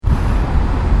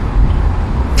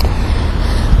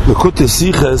Lekutei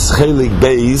Sichos Chelik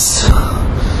Beis,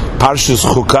 Parshas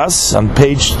Chukas, on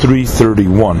page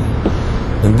 331.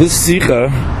 In this Sikha,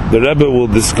 the Rebbe will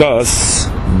discuss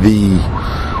the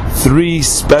three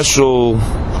special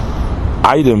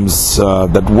items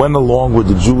that went along with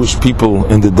the Jewish people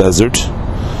in the desert.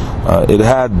 It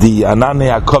had the Ananei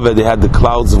HaKavod, they had the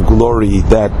clouds of glory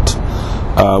that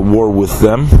were with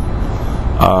them.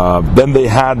 Then they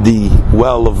had the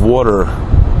well of water,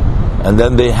 and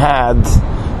then they had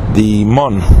the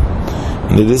Mon.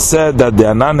 And it is said that the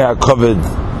Ananei HaKavod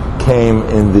came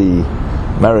in the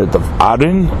merit of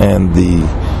Aaron, and the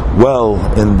well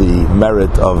in the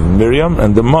merit of Miriam,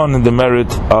 and the Mon in the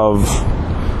merit of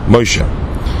Moshe.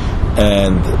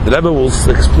 And the Rebbe will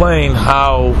explain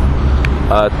how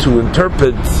to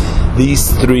interpret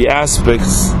these three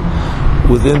aspects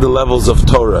within the levels of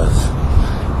Torah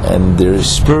and their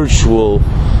spiritual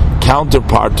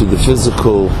counterpart to the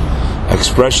physical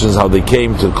expressions, how they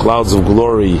came to clouds of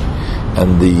glory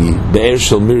and the Be'er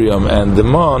Shel Miriam and the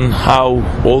Mon, how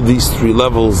all these three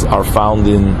levels are found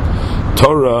in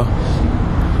Torah,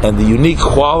 and the unique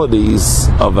qualities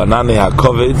of Ananei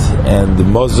HaKavod and the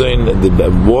Mozin and the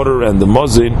water and the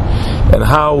Mozin, and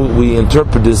how we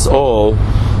interpret this all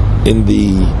in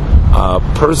the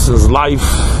person's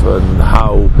life, and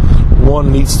how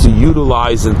one needs to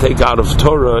utilize and take out of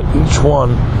Torah each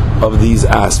one of these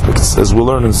aspects, as we'll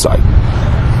learn inside.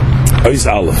 Ois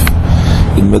Aleph.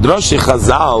 In Midrash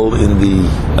Chazal, in the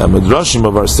Midrashim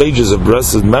of our sages of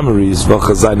blessed memories,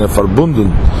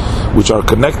 which are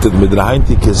connected with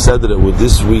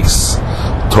this week's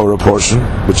Torah portion,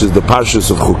 which is the Parshas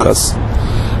of Chukas,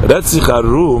 Retzich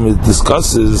Arum, it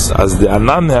discusses as the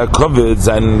Ananei HaKavod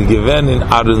seinen given in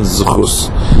Aaron Zechus,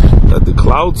 that the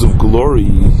clouds of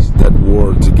glory that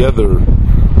were together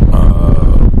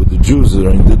with the Jews that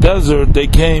are in the desert, they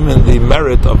came in the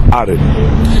merit of Aaron.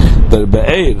 The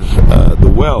Be'er, the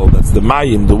well, that's the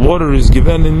Mayim, the water is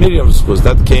given in Miriam's because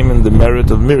that came in the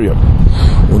merit of Miriam.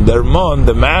 And the Mon,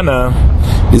 the manna,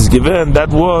 is given,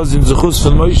 that was in Zechus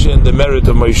von Moshe, in the merit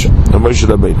of Moshe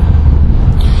Rabbeinu.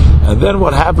 And then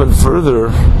what happened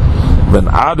further, when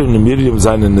Aaron and Miriam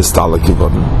seinen Nistala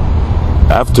geworden,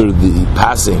 after the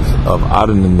passing of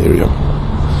Aaron and Miriam,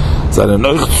 seinen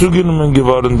euch zugenommen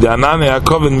geworden, die Ananei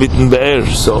HaKavod mitten Be'er.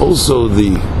 So also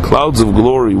the clouds of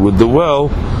glory with the well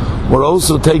were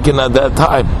also taken at that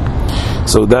time.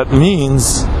 So that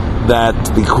means that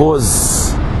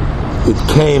because it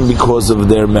came because of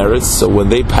their merits, so when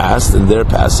they passed, in their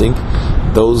passing,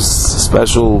 those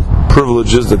special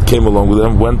privileges that came along with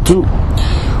them went too.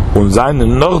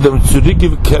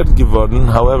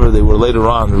 However, they were later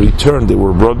on returned, they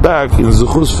were brought back in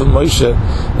Zechus von Moshe,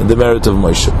 in the merit of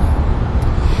Moshe.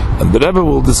 And the Rebbe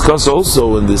will discuss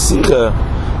also in the Sikha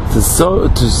to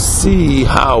see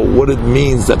what it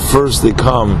means that first they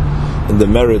come in the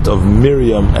merit of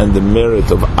Miriam and the merit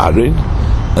of Aaron,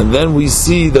 and then we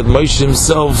see that Moshe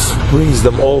himself brings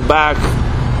them all back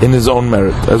in his own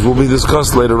merit, as will be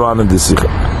discussed later on in the Sikha.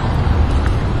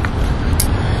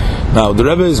 Now, the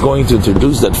Rebbe is going to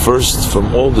introduce that first,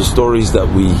 from all the stories that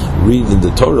we read in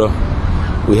the Torah,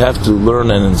 we have to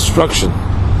learn an instruction.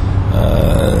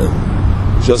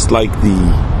 Just like the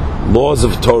laws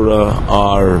of Torah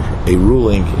are a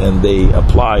ruling and they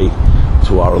apply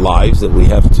to our lives, that we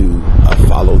have to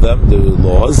follow them, the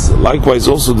laws. Likewise,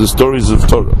 also the stories of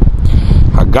Torah.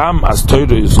 Hagam as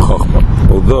Torah is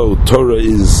Chochmah. Although Torah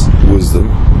is wisdom,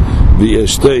 the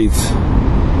estate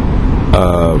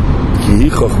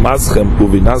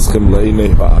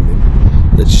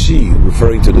that she,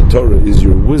 referring to the Torah, is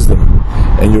your wisdom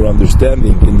and your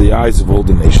understanding in the eyes of all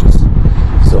the nations.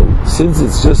 So, since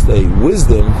it's just a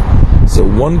wisdom, so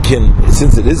one can,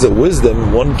 since it is a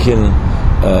wisdom, one can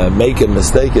make a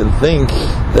mistake and think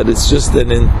that it's just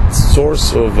a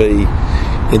source of a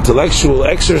intellectual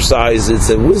exercise. It's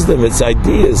a wisdom, it's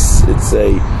ideas, it's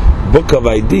a book of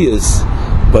ideas,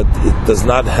 but it does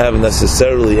not have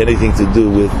necessarily anything to do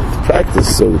with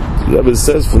practice. So the Rebbe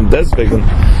says from deswegen,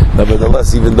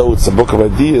 nevertheless, even though it's a book of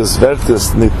ideas,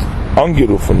 vertes nit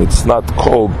angerufen, it's not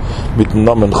called mit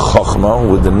Namen Chochma,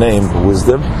 with the name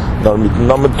wisdom, nor mit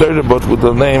Namen Torah, but with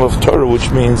the name of Torah,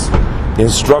 which means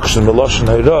instruction, Meloshen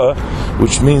Hara,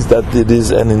 which means that it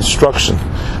is an instruction.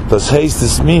 Das heißt,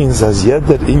 this means, as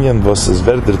jeder Inyan was es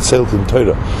werder zählt in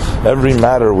Torah, every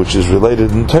matter which is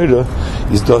related in Torah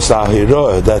is das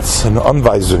Ahira, that's an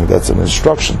Anweisung, that's an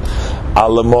instruction.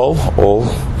 Allemal,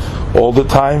 all the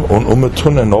time, on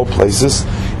Umetun, in all places,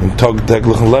 in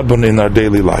täglichen Leben, in our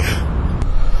daily life.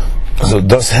 So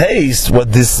das heißt,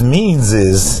 what this means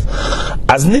is,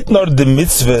 as nit nor the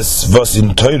mitzvahs was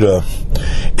in Torah,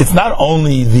 it's not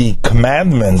only the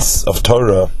commandments of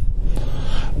Torah,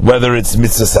 whether it's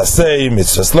mitzvahs hasei,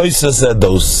 mitzvahs loisaseh,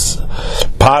 those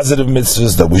positive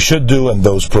mitzvahs that we should do, and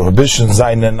those prohibitions,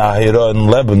 zainen, ahira, and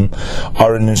leben,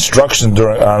 are an instruction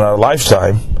on our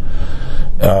lifetime.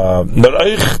 But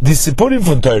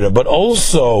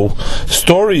also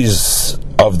stories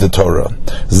of the Torah,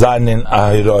 zainen,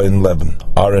 ahira, and leben,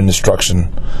 are an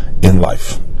instruction in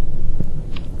life.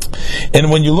 And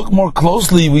when you look more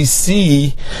closely, we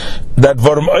see that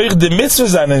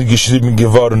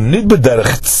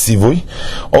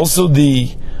also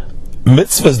the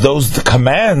mitzvahs, those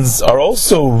commands, are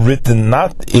also written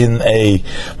not in a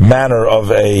manner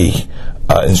of a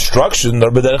instruction, nor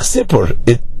b'derech sipur.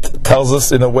 It tells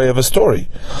us in a way of a story.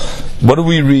 What do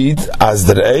we read? As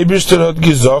the Eibishter had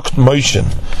gesagt Moshe,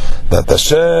 that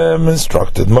Hashem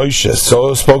instructed Moshe,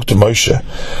 so spoke to Moshe.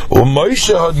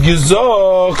 Moshe had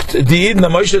gesagt,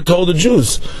 Moshe told the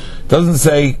Jews. It doesn't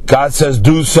say God says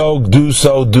do so, do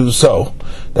so, do so.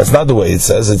 That's not the way it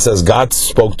says. It says God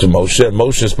spoke to Moshe, and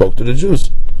Moshe spoke to the Jews.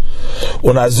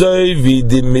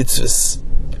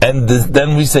 And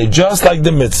then we say, just like the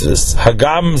mitzvahs,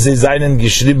 Hagam ze seinen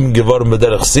geschrieben geworden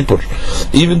b'derech sipur,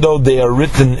 even though they are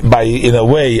written in a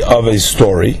way of a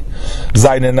story,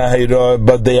 seinen ahira,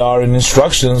 but they are an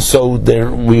instruction. So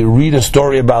there we read a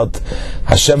story about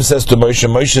Hashem says to Moshe,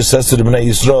 Moshe says to the Bnei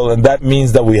Yisrael, and that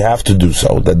means that we have to do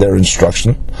so, that they're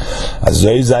instruction.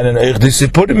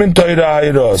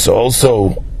 So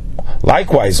also,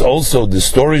 likewise, also the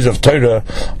stories of Torah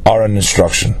are an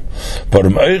instruction. But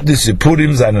because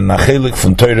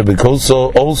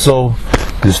also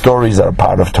the stories are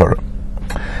part of Torah.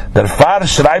 Therefore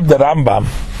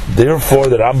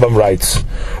the Rambam writes,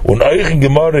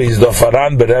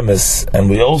 and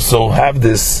we also have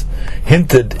this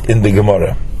hinted in the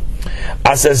Gemara,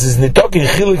 as is nicht talking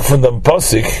chilik from the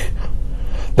Pasuk,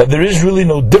 that there is really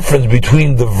no difference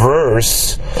between the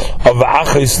verse of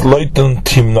Achis Loitan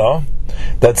Timna,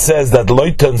 that says that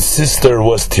Loitan's sister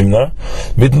was Timna,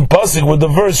 with the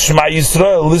verse Shema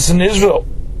Yisrael, listen Israel.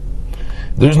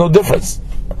 There's no difference.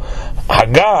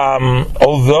 Hagam,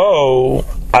 although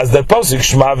as the pasuk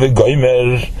Shema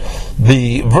v'goimer,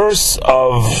 the verse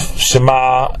of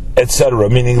Shema, etc.,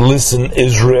 meaning listen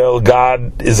Israel,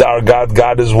 God is our God,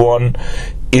 God is one,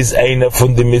 is eine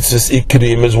von the mitzvahs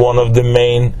ikrim, is one of the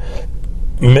main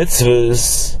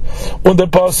mitzvahs. And the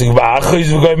pasuk v'achos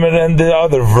v'goimer, and the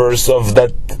other verse of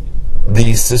that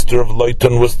the sister of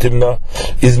Loitan was Timna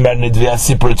is mernid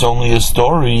v'asipur, it's only a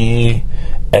story,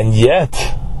 and yet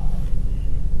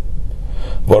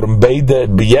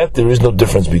there is no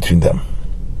difference between them.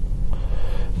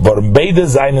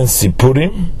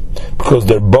 Because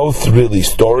they're both really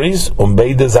stories, and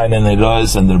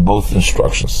they're both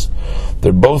instructions.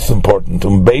 They're both important.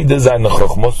 And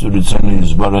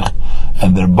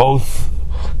they're both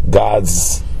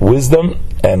God's wisdom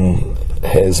and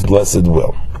His blessed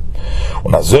will.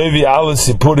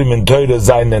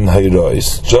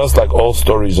 Just like all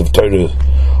stories of Torah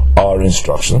are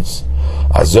instructions,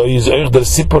 likewise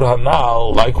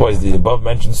the above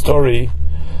mentioned story,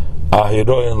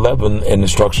 Ahiro and Leben, an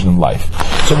instruction in life.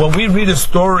 So when we read a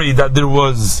story that there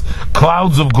was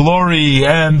clouds of glory,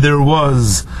 and there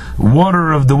was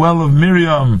water of the well of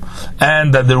Miriam,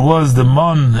 and that there was the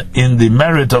man in the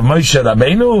merit of Moshe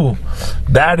Rabbeinu,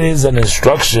 that is an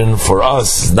instruction for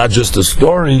us, not just a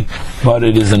story, but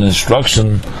it is an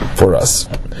instruction for us.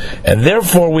 And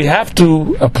therefore we have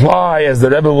to apply, as the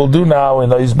Rebbe will do now in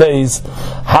those days,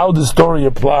 how the story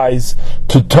applies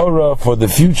to Torah for the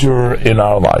future in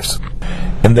our lives.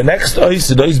 In the next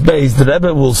Ois Beis, the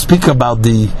Rebbe will speak about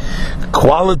the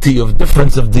quality of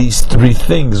difference of these three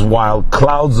things. While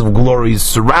clouds of glory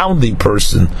surround the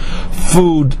person,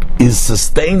 food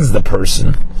sustains the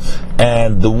person,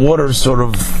 and the water sort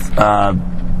of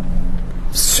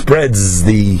spreads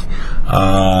the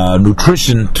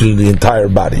nutrition to the entire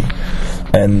body,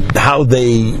 and how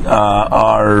they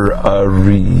are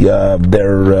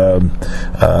their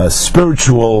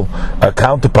spiritual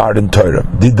counterpart in Torah.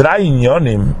 The Drayin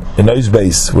Yonim in those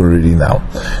base we're reading now.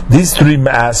 These three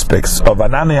aspects of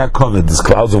Anani HaKoved, these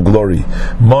clouds of glory,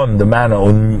 Mon, the manna,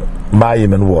 and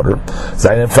Mayim, and water,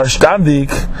 Zayin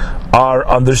Verstandig, are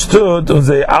understood, and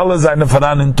they alle seine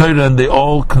Faran in Torah, and they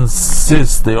all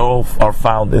consist, they all are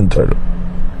found in Torah.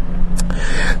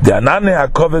 The Anani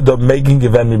HaKoved of making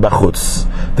event mibachutz.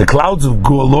 The clouds of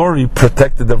glory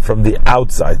protected them from the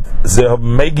outside. They are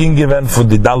making event for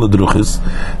the Daled Ruchis.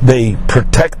 They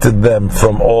protected them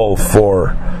from all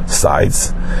four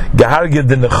sides. Geharged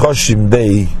the Nechoshim,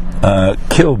 they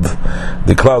killed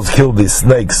the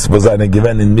snakes, was eine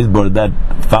given in Midbar that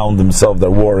found themselves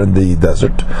that war in the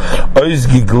desert. Ois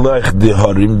giglech the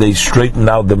harim, they straightened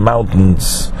out the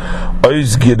mountains.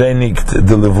 Ois gereinigt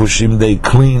the levushim, they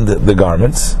cleaned the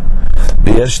garments.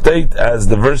 State, as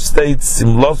the verse states,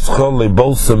 your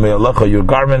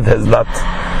garment has not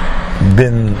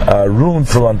been ruined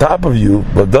from on top of you,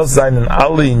 but does sein in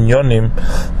ali in yonim.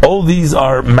 All these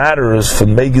are matters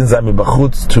from Megan Zami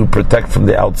Bachutz to protect from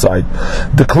the outside.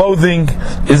 The clothing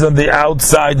is on the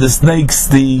outside. The snakes,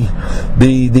 the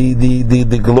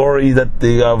glory that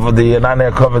the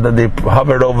Anania covered, that they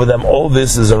hovered over them. All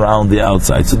this is around the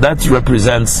outside. So that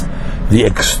represents the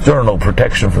external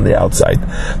protection from the outside.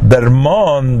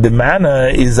 Dermon, the manna,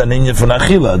 is an inyan from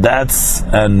achila. That's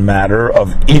a matter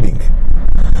of eating.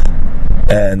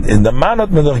 And in the manat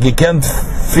medach, you can't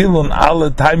feel on alle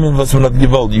timing was man not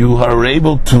gewollt. You are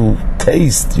able to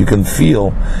taste, you can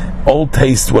feel, all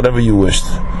taste whatever you wished.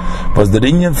 But the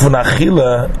inyan von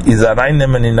achila is a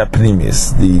reinnemen in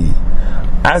apnimis. The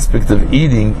aspect of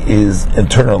eating is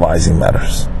internalizing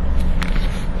matters.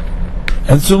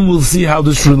 And soon we'll see how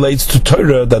this relates to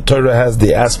Torah, that Torah has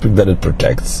the aspect that it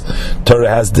protects. Torah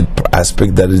has the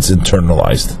aspect that it's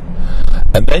internalized.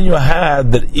 And then you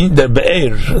had the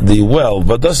be'er, the well,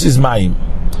 but this is mayim.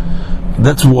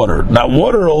 That's water. Now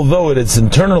water, although it's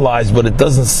internalized, but it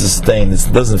doesn't sustain, it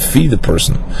doesn't feed the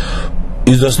person.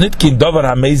 It's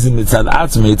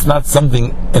not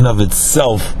something in of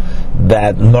itself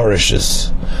that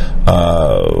nourishes.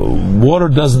 Water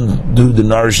doesn't do the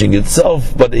nourishing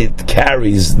itself, but it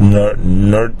carries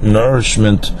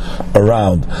nourishment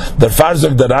around. The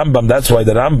Farzok the Rambam, that's why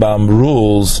the Rambam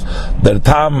rules, the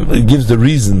Tam gives the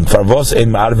reason for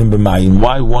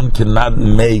why one cannot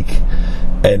make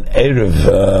an Erev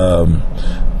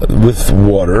with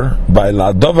water by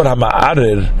La Dover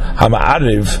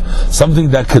Hama'ariv,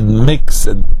 something that could mix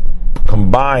and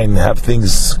combine, have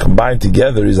things combined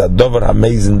together, is a Dover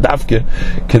Hamazin Dafke,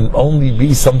 can only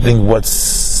be something what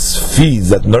feeds,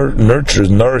 that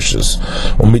nourishes.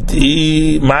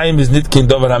 Mayim is nit kein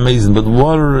Dover Hamazin, but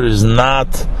water is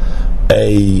not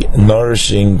a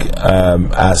nourishing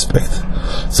aspect.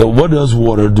 So what does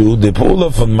water do? The pula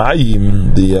von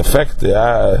mayim, the effect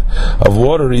of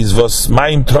water is was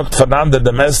mayim trokt vanander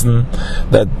the messen,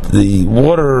 that the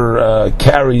water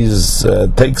carries,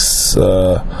 takes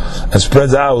and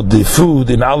spreads out the food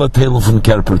in alle teilen von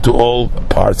kerper, to all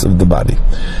parts of the body.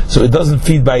 So it doesn't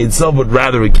feed by itself, but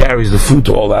rather it carries the food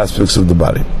to all aspects of the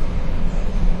body.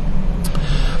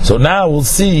 So now we'll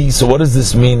see, so what does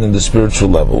this mean in the spiritual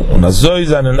level?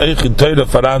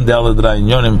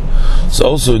 So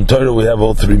also in Torah we have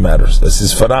all three matters. This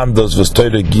is farandos was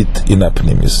Torah git in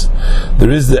apnimis. There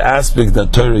is the aspect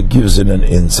that Torah gives in an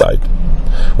inside.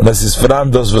 When this is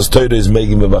farandos was Torah is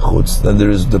making bebachutz, then there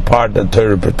is the part that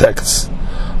Torah protects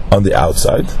on the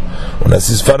outside. When this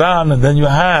is faran, and then you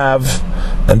have,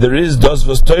 and there is dos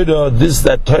was Torah, this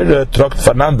that Torah trokt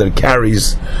fanander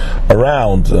carries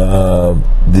around the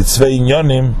tzvei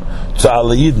inyonim to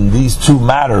alayidin. These two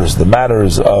matters, the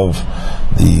matters of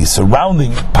the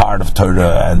surrounding part of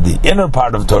Torah and the inner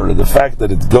part of Torah, the fact that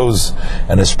it goes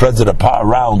and it spreads it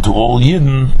around to all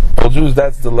Yidden, all Jews,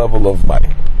 that's the level of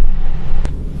mayim.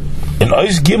 In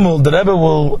Ois Gimel, the Rebbe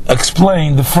will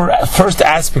explain the first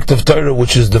aspect of Torah,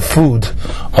 which is the food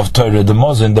of Torah, the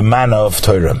mozin, the manna of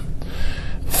Torah.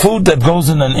 Food that goes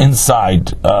in an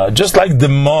inside, just like the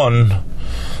mon,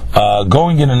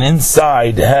 going in an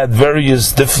inside had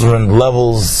various different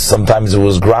levels. Sometimes it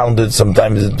was grounded,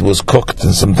 sometimes it was cooked,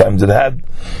 and sometimes it had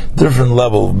different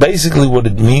levels. Basically what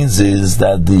it means is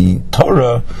that the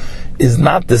Torah is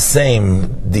not the same.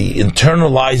 The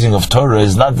internalizing of Torah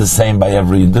is not the same by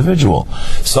every individual.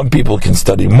 Some people can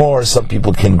study more, some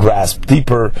people can grasp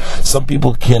deeper, some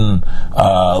people can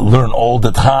learn all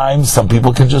the time, some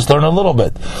people can just learn a little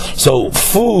bit. So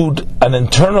food, an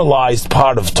internalized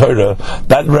part of Torah,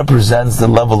 that represents the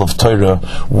level of Torah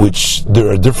which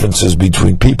there are differences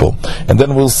between people. And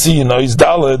then we'll see in Ois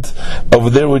Dalet,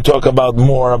 over there we talk about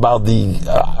more about the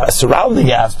surrounding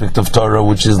aspect of Torah,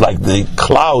 which is like the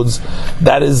clouds.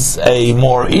 That is a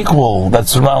more equal, that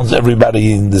surrounds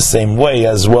everybody in the same way,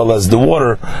 as well as the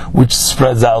water, which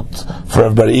spreads out for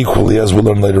everybody equally, as we'll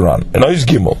learn later on. In Ois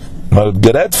Gimel,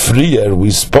 Geret Frier,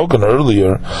 we've spoken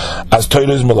earlier, as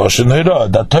Torah is Meloshin Hira,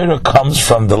 that Torah comes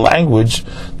from the language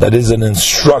that is an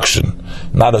instruction,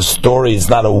 not a story, it's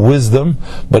not a wisdom,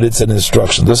 but it's an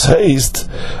instruction. This haste,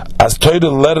 as Torah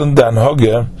lernt an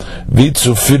Hoge, wie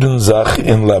zu führen sich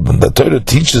in Leben. The Torah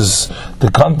teaches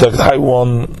the conduct how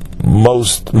one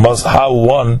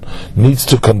needs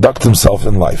to conduct himself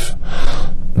in life.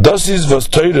 Dosis was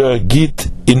Torah git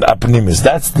in apnimis.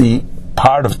 That's the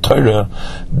part of Torah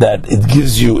that it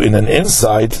gives you in an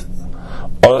insight.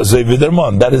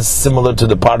 That is similar to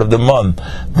the part of the man,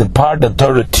 the part that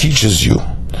Torah teaches you.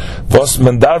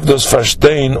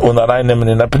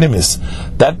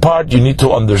 That part you need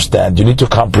to understand, you need to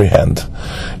comprehend,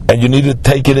 and you need to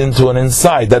take it into an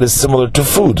insight that is similar to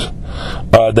food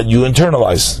that you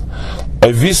internalize.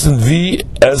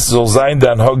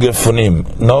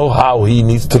 Know how he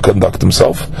needs to conduct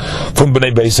himself. From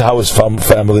Bnei Beis, how his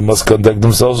family must conduct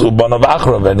themselves. Ubanav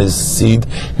Achrav, and his seed,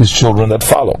 his children that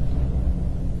follow.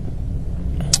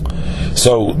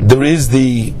 So there is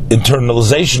the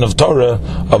internalization of Torah,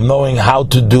 of knowing how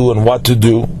to do and what to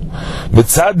do.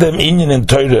 Mitzad dem inyan in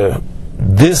Torah,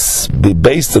 this,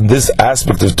 based on this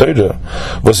aspect of Torah,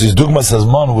 was his dugmas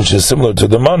hazman, which is similar to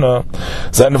the mana.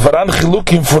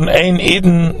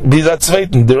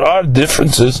 There are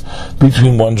differences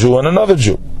between one Jew and another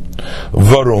Jew.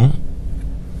 Varum,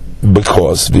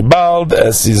 because vibald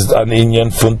as is an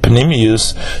inyan fun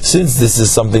pnimius, since this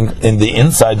is something in the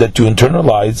inside that you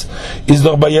internalize, is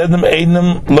doch by jedem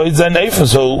einem loid sein eifen.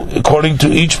 So according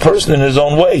to each person in his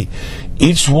own way,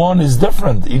 each one is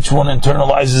different. Each one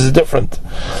internalizes it different.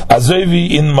 Azovi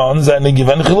in man seine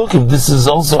given chilukim. This is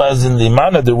also as in the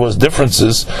manna there was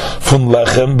differences from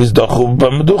lechem bis dachu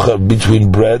b'meducha,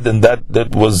 between bread and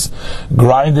that was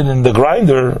grinded in the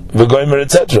grinder, v'goymer,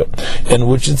 etc. In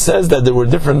which it says that there were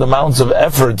different amounts of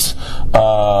efforts,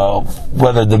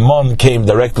 whether the man came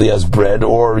directly as bread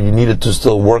or you needed to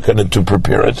still work on it to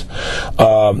prepare it,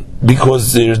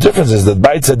 because there's differences. That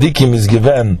by tzaddikim is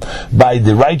given, by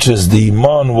the righteous the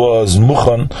man was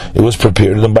muchan, it was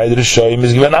prepared, and by the Rishoyim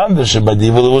is given anders, and by the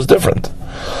evil it was different.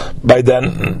 By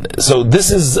then, so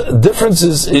this is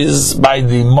differences is by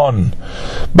the man,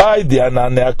 by the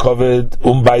ananei koved,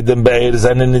 by the be'er,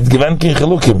 and it given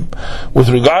kichilukim. With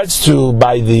regards to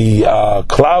by the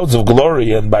clouds of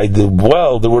glory and by the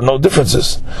well, there were no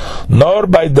differences. Nor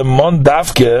by the man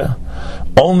dafke.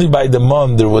 Only by the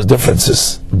mon there was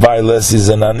differences. Violence is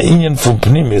an inyan from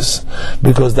pnimis,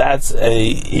 because that's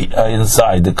a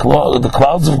inside the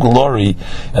clouds of glory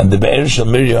and the Be'er Shel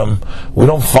Miriam. We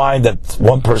don't find that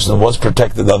one person was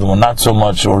protected, the other one not so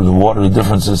much, or the water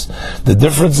differences. The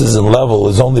differences in level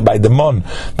is only by the mon.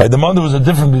 By the mon there was a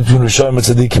difference between Rishoyim and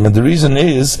Tzaddikim, and the reason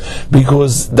is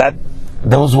because that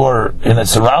those were in a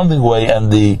surrounding way,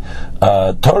 and the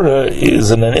Torah is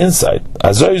in an insight.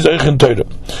 So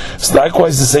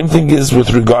likewise, the same thing is with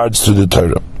regards to the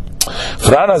Torah.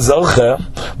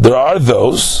 There are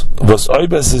those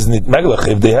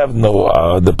if they have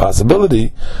no the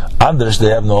possibility, anders they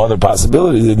have no other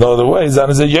possibility, there's no other ways. They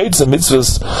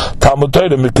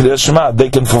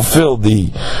can fulfill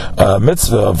the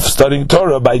mitzvah of studying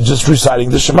Torah by just reciting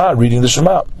the Shema, reading the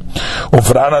Shema.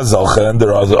 And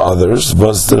there are others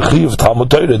was the chiyuv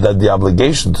Talmud Torah, that the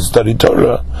obligation to study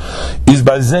Torah is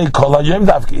by zeh kol hayom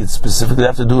davki. It specifically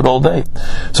have to do it all day.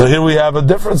 So here we have a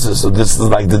differences. So this is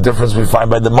like the difference we find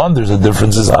by the man. There's a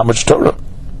difference in how much Torah.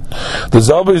 The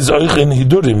Zalba is oich in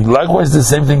hidurim. Likewise, the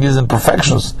same thing is in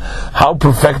perfections. How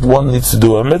perfect one needs to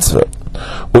do a mitzvah.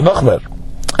 Unachmer.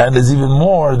 And there's even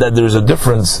more that there's a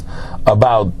difference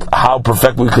about how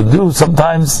perfect we could do.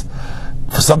 Sometimes,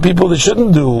 for some people, they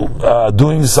shouldn't do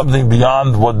doing something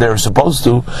beyond what they're supposed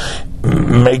to.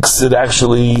 Makes it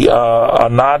actually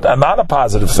not a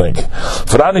positive thing.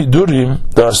 For Ani Durim,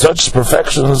 there are such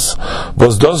perfections.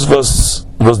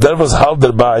 Was held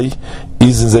thereby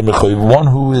is one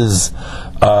who is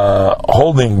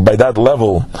holding by that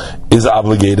level is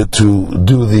obligated to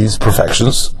do these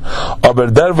perfections. Aber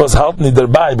der was halt nicht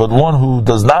dabei, but one who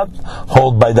does not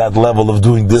hold by that level of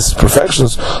doing these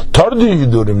perfections,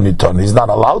 he's not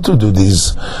allowed to do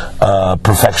these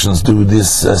perfections, do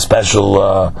this special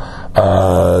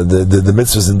the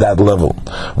mitzvahs in that level.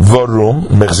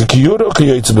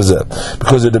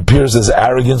 Because it appears as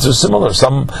arrogance or similar.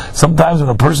 Sometimes when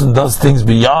a person does things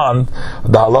beyond,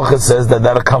 the halacha says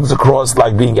that comes across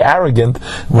like being arrogant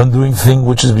when doing thing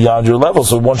which is beyond your level,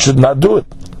 so one should not do it.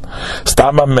 Just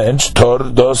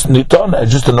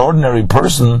an ordinary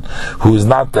person who is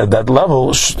not at that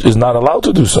level is not allowed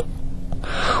to do so.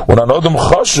 When anodam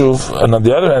chashuv, and on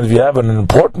the other hand, if you have an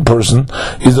important person,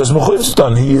 he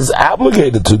is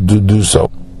obligated to do so.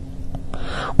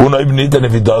 And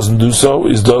if he doesn't do so,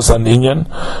 is dos an inyan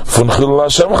fun chilul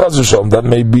Hashem chas v'shalom. That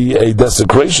may be a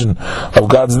desecration of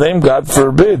God's name. God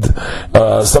forbid.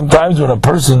 Sometimes when a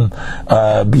person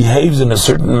behaves in a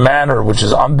certain manner which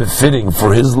is unbefitting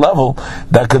for his level,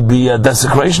 that could be a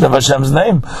desecration of Hashem's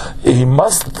name. He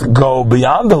must go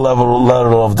beyond the level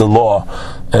of the law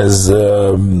as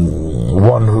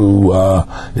one who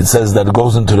it says that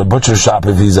goes into the butcher shop.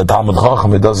 If he's a Talmud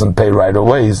Chacham, he doesn't pay right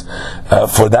away.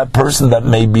 For that person, that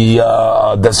may be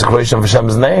a desecration of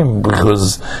Hashem's name,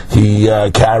 because he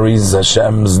carries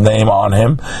Hashem's name on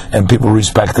him, and people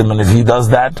respect him. And if he does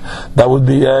that, that would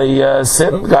be a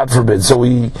sin, God forbid. So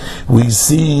we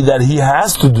see that he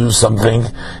has to do something,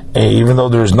 even though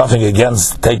there's nothing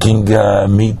against taking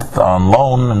meat on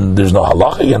loan, and there's no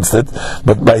halach against it,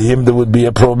 but by him there would be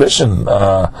a prohibition.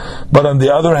 But on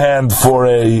the other hand, for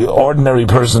a ordinary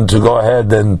person to go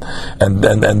ahead and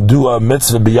do a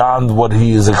mitzvah beyond what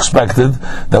he is expected,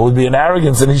 that would be an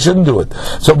arrogance, and he shouldn't do it.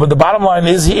 So, but the bottom line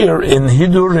is, here in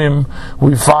Hidurim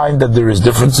we find that there is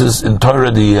differences. In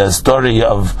Torah, the story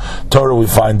of Torah, we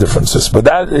find differences, but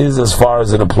that is as far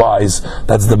as it applies.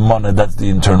 That's the money, that's the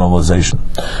internalization.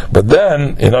 But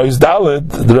then in Ois Dalet,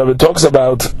 the Rebbe talks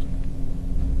about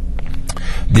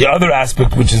the other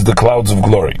aspect, which is the clouds of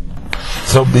glory.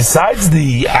 So besides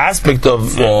the aspect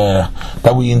of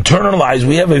that we internalize,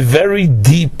 we have a very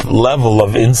deep level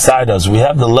of inside us. We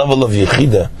have the level of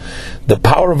Yechida, the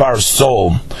power of our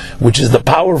soul, which is the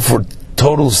power for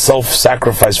total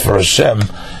self-sacrifice for Hashem.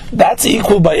 That's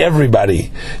equal by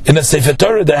everybody. In a Sefer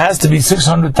Torah, there has to be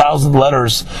 600,000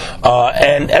 letters,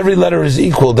 and every letter is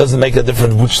equal. It doesn't make a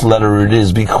difference which letter it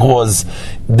is, because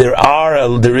there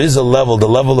is a level, the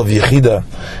level of Yechida.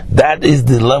 That is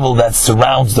the level that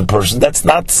surrounds the person. That's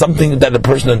not something that the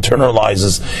person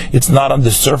internalizes. It's not on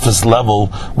the surface level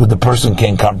where the person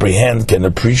can comprehend, can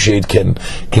appreciate, can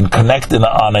connect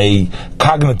on a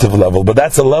cognitive level. But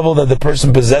that's a level that the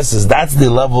person possesses. That's the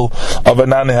level of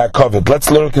Anani HaKavod.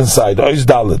 Let's look inside. Ois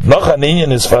Dalet. Noch an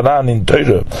inyan is faran in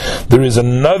Torah. There is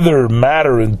another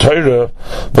matter in Torah.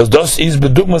 Was das is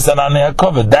bedugmas Anani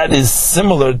HaKavod. That is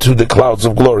similar to the clouds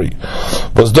of glory.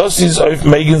 Was das is oif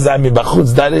megen sein mi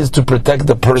bachutz. That is to protect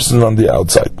the person on the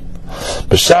outside.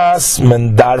 B'shas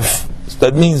men darf.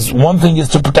 That means one thing is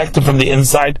to protect him from the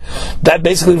inside. That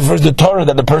basically refers to Torah,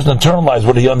 that the person internalizes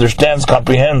what he understands,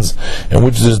 comprehends, in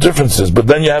which there's differences. But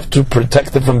then you have to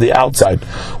protect it from the outside.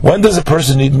 When does a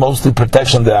person need mostly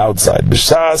protection on the outside?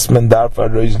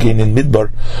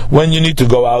 When you need to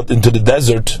go out into the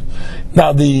desert.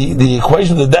 Now the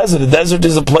equation of the desert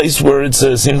is a place where it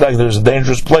seems like there's a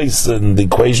dangerous place, and the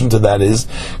equation to that is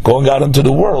going out into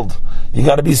the world. You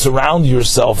got to surround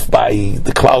yourself by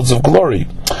the clouds of glory.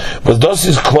 But those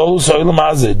is close.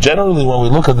 Generally, when we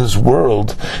look at this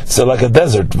world, it's like a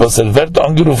desert.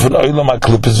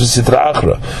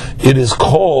 It is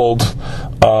called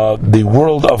the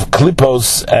world of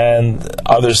Klippos and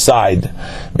other side,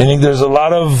 meaning there's a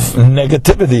lot of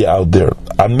negativity out there.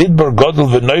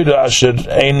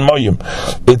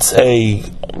 It's a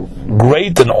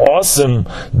great and awesome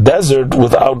desert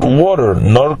without water,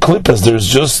 nor Klippos. There's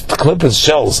just Klippos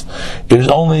shells. There's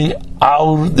only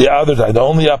the other side, the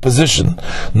only opposition.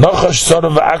 Nochash sort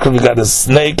of akra, we got a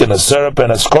snake and a serpent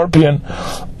and a scorpion.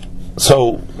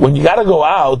 So when you got to go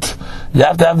out, you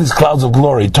have to have these clouds of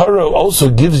glory. Torah also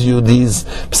gives you these,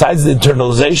 besides the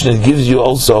internalization, it gives you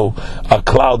also a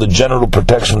cloud, a general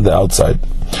protection from the outside.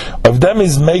 Of them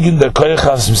is Megan the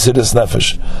Koyachas Mesiras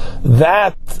Nefesh.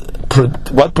 That,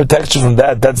 what protects you from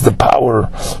that? That's the power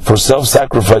for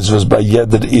self-sacrifice was by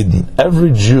Yeder Eden.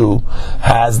 Every Jew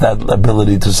has that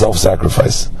ability to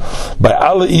self-sacrifice. By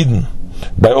Allah Eden,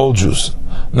 by all Jews.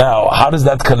 Now, how does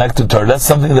that connect to Torah? That's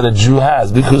something that a Jew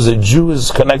has, because a Jew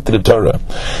is connected to Torah.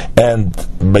 And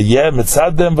Bayeh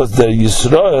Mitzadem was the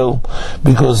Yisrael,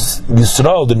 because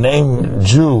Yisrael, the name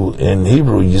Jew in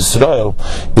Hebrew, Yisrael,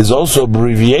 is also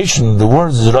abbreviation. The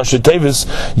words is Rashi Tevis,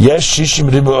 Yesh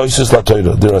Shishim Ribu Oisus La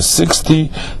Torah. There are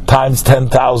 60 times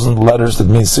 10,000 letters, that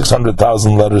means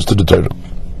 600,000 letters to the Torah.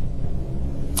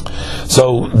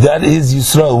 So that is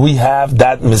Yisrael. We have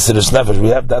that Mesiras Nefesh. We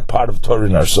have that part of Torah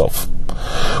in ourselves.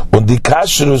 When the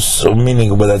kashrus,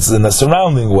 meaning, but that's in a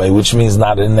surrounding way, which means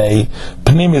not in a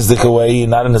pneumistic way,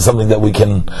 not in something that we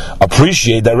can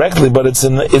appreciate directly, but it's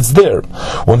there.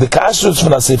 When the kashrus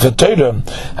from a Sefer Torah,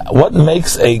 what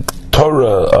makes a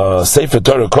Torah, Sefer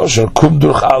Torah kosher, kum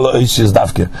durch alle oisius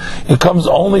davke. It comes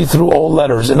only through all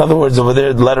letters. In other words, over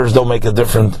there, the letters don't make a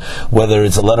difference whether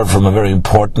it's a letter from a very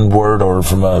important word or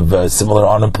from a similar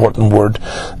unimportant word.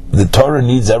 The Torah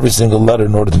needs every single letter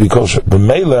in order to be kosher.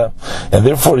 B'meila, and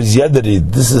therefore is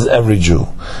Yederid. This is every Jew.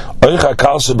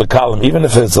 Even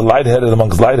if it's a lightheaded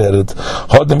amongst lightheaded,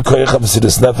 Hodim Koyecha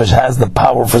Mesiras Nefesh has the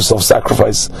power for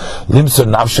self-sacrifice. Limser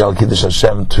Nafshi Al Kiddush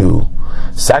Hashem, to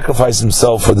sacrifice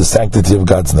himself for the sanctity of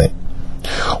God's name.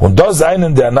 And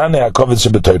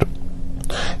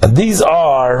these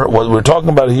are, what we're talking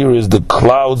about here is the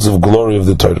clouds of glory of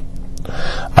the Torah.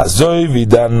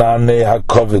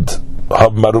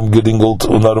 haben herumgeringelt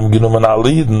und herumgenommen alle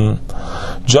Jiden,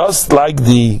 just like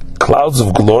the clouds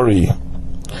of glory,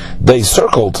 they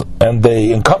circled and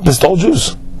they encompassed all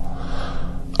Jews.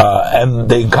 And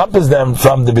they encompassed them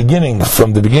from the beginning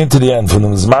to the end, from the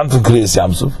Zman from Kriyas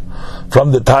Yamsuf,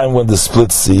 from the time when the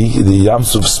split sea, the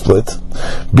Yamsuf split,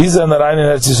 Biza and Arayin in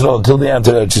Eretz Yisrael, until they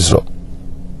entered Eretz Yisrael.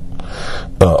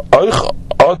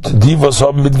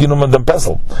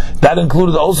 That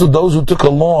included also those who took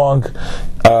along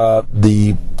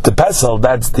the pesel,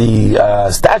 that's the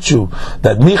statue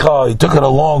that Micha, he took it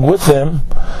along with him.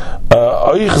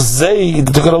 He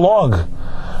took it along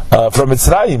from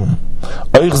Mitzrayim.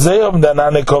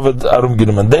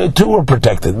 They too were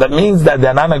protected. That means that the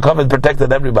Anana Kovet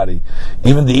protected everybody,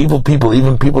 even the evil people,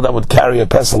 even people that would carry a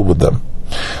pesel with them.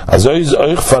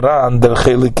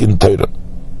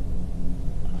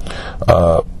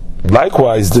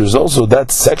 Likewise, there's also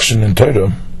that section in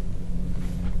Torah,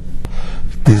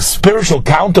 the spiritual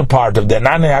counterpart of the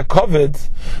Anana Kovet.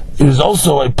 Is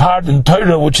also a part in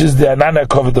Torah which is the Anana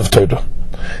Kovet of Torah.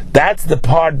 That's the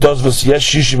part that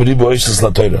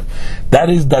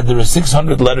is that there are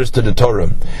 600 letters to the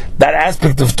Torah. That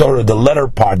aspect of Torah, the letter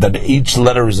part, that each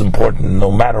letter is important,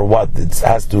 no matter what, it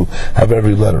has to have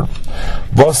every letter.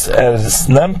 That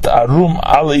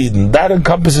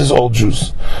encompasses all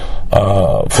Jews.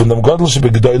 From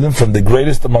the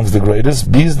greatest amongst the greatest,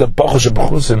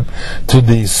 to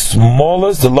the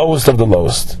smallest, the lowest of the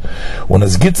lowest. When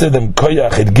es gibt them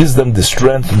koyach, it gives them the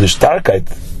strength and the starkheit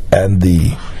and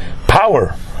the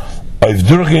power of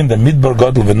durgin the midbar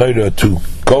gadol v'noira to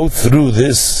go through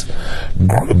this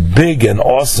big and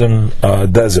awesome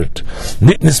desert.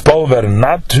 Nitnis polver,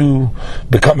 not to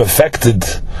become affected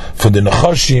from the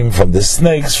nechashim, from the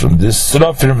snakes, from the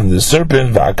serafim, from the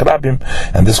serpent, v'akrabim,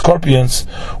 and the scorpions,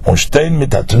 onstein mit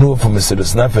hatnu from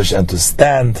mesiras nefesh, and to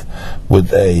stand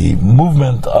with a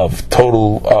movement of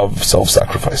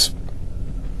self-sacrifice.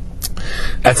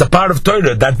 That's a part of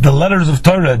Torah. That's the letters of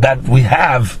Torah that we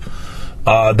have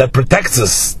that protects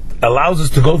us, allows us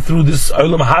to go through this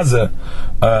Olam Hazeh,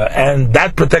 and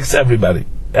that protects everybody.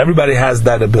 Everybody has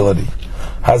that ability,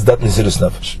 has that Mesiras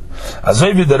Nefesh. As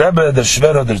maybe the Rebbe, the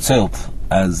Shver der Zelt,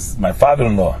 as my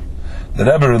father-in-law, the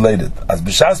Rebbe related, as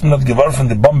B'shas not geworfen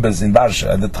the bombs in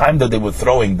Warsha, at the time that they were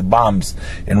throwing the bombs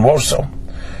in Warsaw,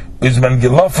 is man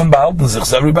gelaufen behalten sich,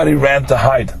 so everybody ran to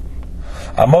hide.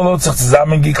 At one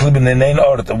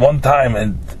time,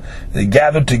 and they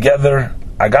gathered together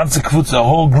a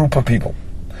whole group of people.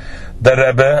 The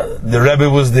Rebbe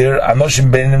was there.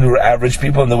 Anoshim Beinin were average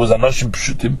people, and there was Anoshim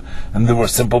Pshutim, and there were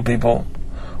simple people.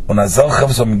 And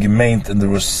there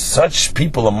were such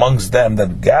people amongst them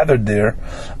that gathered there.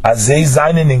 They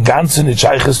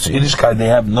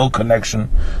have no connection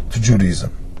to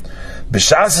Judaism.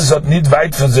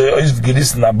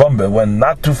 When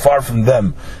not too far from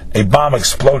them, a bomb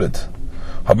exploded.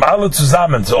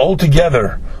 So all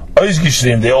together,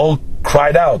 they all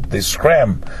cried out, they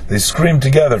screamed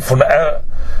together,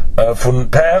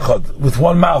 with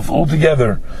one mouth, all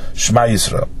together, Shema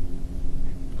Yisrael.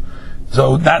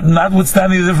 So that,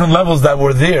 notwithstanding the different levels that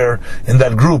were there in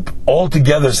that group, all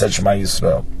together said Shema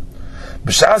Yisrael.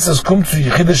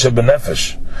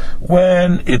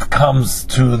 When it comes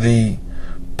to the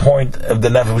point of the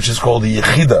nefesh, which is called the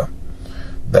yechida,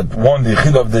 that one, the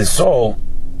yechida of the soul,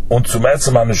 and to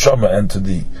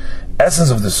the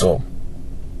essence of the soul,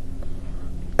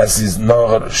 as is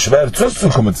nor schwer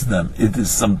zuzukommen zu them, it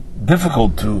is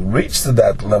difficult to reach to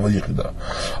that level yechida.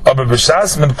 Aber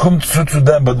b'shas man kommt to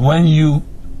them, but when you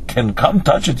can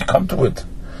touch it, you come to it.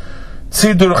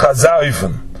 Tzidur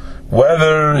chazayfen.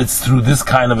 Whether it's through this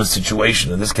kind of a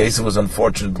situation, in this case it was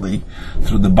unfortunately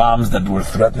through the bombs that were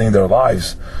threatening their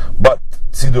lives, but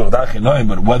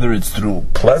whether it's through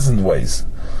pleasant ways,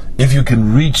 if you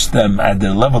can reach them at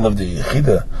the level of the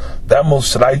Yechida,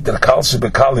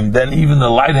 then even the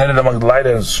lightheaded among the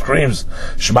lightheaded screams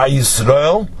Shema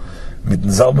Yisrael,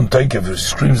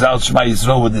 screams out Shema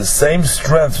Yisrael with the same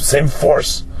strength, same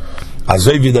force, just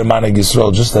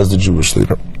as the Jewish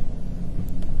leader.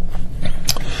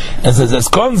 And says,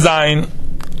 it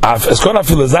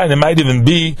might even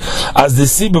be as the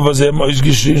Sibah was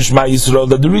Shema Yisrael,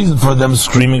 that the reason for them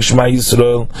screaming Shema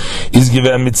Yisrael is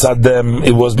given mitzad them.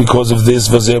 It was because of this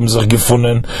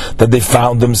that they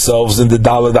found themselves in the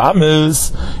Daled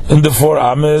Ames, in the 4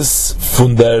 Ames,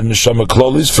 from their Neshama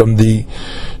Klolis, from the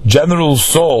general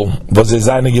soul, was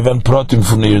given protim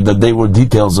from here, that they were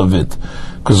details of it.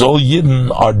 because all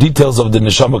Yidden are details of the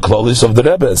Neshama Klolis of the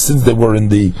Rebbe, since they were in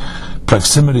the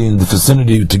proximity, in the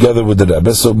vicinity together with the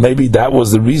Rebbe, so maybe that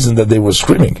was the reason that they were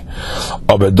screaming.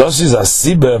 But the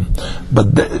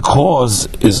cause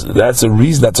is, that's a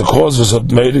reason, that's a cause for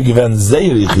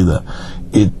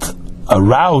it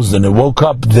aroused and it woke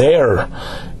up there.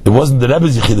 It wasn't the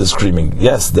Rebbe's Yechida screaming.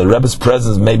 Yes, the Rebbe's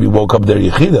presence maybe woke up their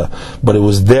Yechida, but it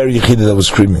was their Yechida that was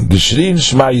screaming. Geshrin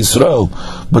Shema Yisrael,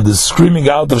 but the screaming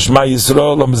out of Shema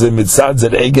Yisrael,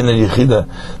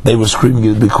 they were screaming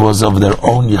it because of their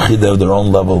own Yechida, of their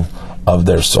own level of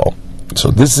their soul.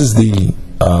 So this is the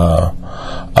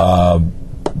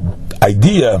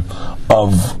idea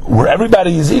of where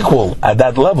everybody is equal at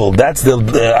that level. That's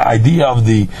the idea of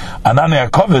the Ananei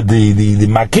HaKavod, the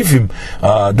Makifim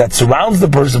that surrounds the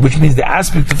person, which means the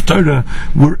aspect of Torah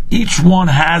where each one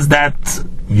has that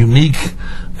unique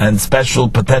and special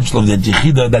potential of the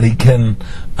Yechida that he can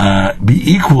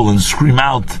be equal and scream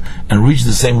out and reach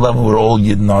the same level where all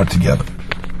Yidden are together.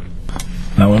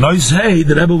 Now when I say,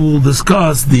 the Rebbe will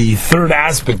discuss the third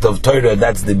aspect of Torah,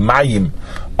 that's the Mayim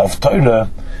of Torah.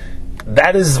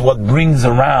 That is what brings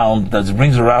around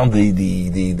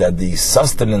the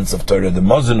sustenance of Torah, the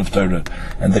Mozin of Torah,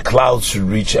 and the clouds should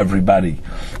reach everybody.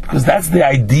 Because that's the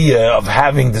idea of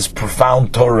having this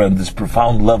profound Torah and this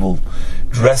profound level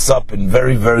dress up in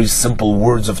very, very simple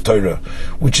words of Torah,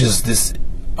 which is this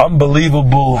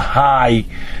unbelievable high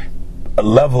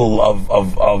level of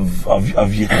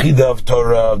Yechida of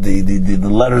Torah, the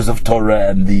letters of Torah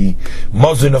and the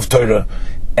Mozin of Torah.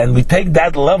 And we take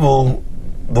that level.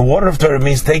 The water of Torah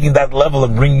means taking that level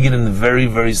and bringing it in very,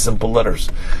 very simple letters.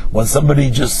 When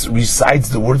somebody just recites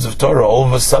the words of Torah, all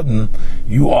of a sudden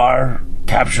you are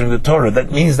capturing the Torah. That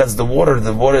means that's the water.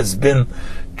 The water has been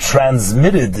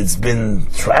transmitted, it's been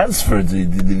transferred,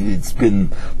 it's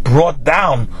been brought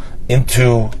down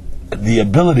into the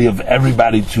ability of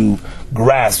everybody to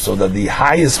grasp, so that the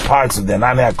highest parts of the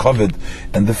Ananei HaKavod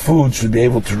and the food should be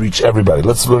able to reach everybody.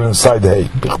 Let's learn inside the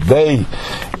Hey.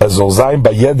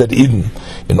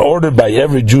 In order by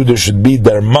every Jew there should be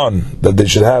their man, that they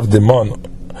should have the man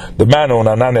on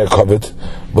Ananei HaKavod,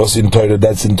 was in Torah,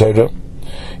 that's in Torah,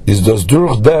 is those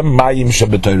durch them Mayim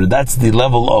Shabbat. That's the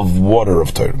level of water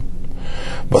of Torah.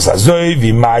 Just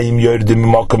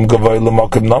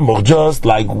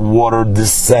like water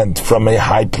descent from a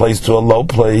high place to a low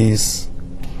place.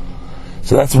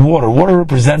 So that's water. Water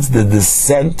represents the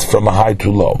descent from a high to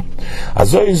low.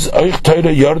 Likewise,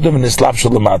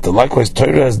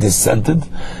 Torah has descended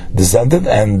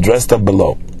and dressed up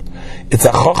below. It's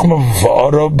a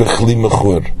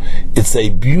It's a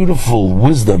beautiful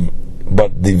wisdom,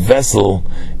 but the vessel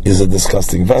is a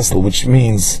disgusting vessel, which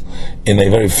means in a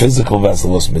very physical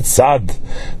vessel was mitzad,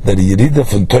 that Yerida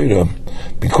from Torah,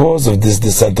 because of this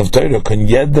descent of Torah, can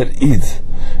yeder eat.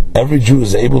 Every Jew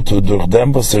is able to durch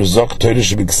dem was zok Torah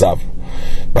shebiksav.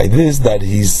 By this, that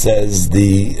he says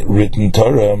the written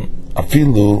Torah,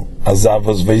 afilu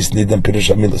azavos veis nidem pirush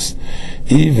hamilos.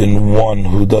 Even one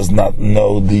who does not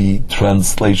know the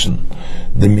translation,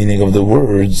 the meaning of the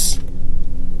words.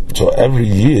 So every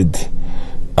Yid,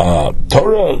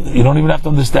 Torah, you don't even have to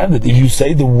understand it. If you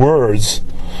say the words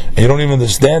and you don't even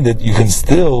understand it, you can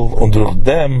still under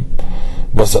them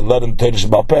was a lot in Torah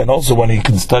Sheba'al Peh, and also when he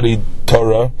can study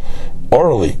Torah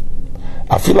orally.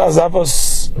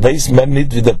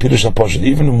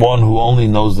 Even one who only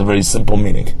knows the very simple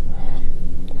meaning.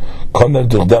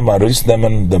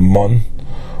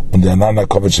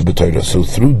 So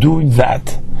through doing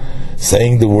that,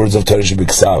 saying the words of Torah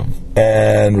Shebiksav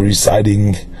and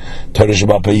reciting Torah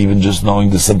Sheba'al Peh, even just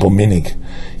knowing the simple meaning,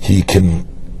 he can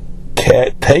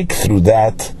take through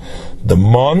that the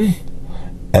mon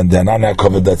and the Ananei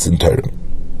HaKavod that's in Torah.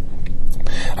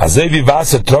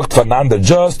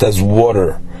 Just as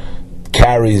water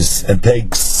carries and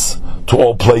takes to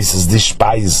all places the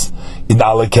speis in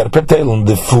alle kerpetel, and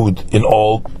the food in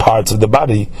all parts of the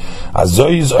body,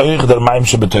 likewise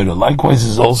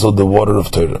is also the water of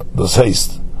Torah, the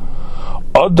haste.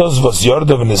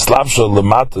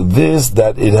 This,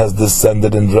 that it has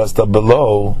descended and dressed up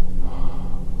below,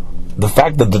 the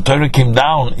fact that the Torah came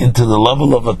down into the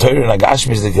level of a Torah in a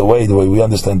Gashmistic way, the way we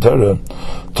understand Torah,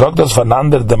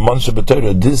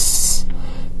 this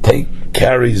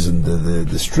carries and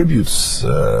distributes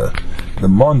the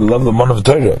level of the mon of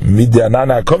Torah,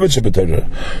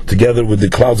 together with the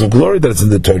clouds of glory that is in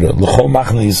the Torah, l'chol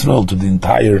machne Yisrael, to the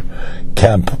entire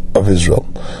camp of Israel,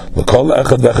 l'chol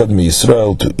echad vechad mi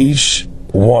Yisrael, to each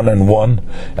one and one,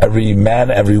 every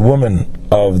man, every woman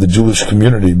of the Jewish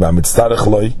community,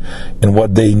 in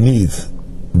what they need,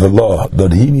 the law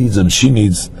that he needs and she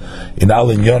needs, in all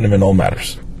inyonim, in all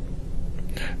matters.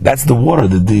 That's the water.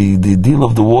 The deal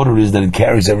of the water is that it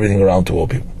carries everything around to all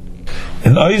people.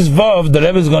 In Ois Vav, the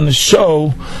Rebbe is going to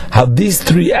show how these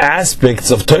three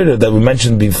aspects of Torah that we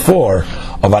mentioned before,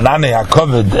 of Ananei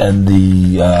HaKoved and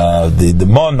the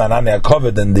Mon, Ananei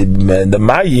HaKoved and the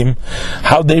Mayim,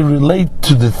 how they relate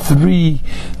to the three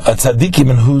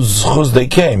tzaddikim in whose chuz they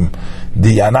came.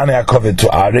 The Ananei HaKoved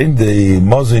to Aaron, the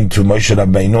Mozin to Moshe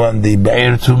Rabbeinu, and the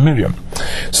Be'er to Miriam.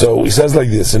 So he says like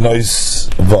this in Ois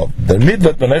Vav.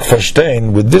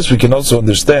 With this we can also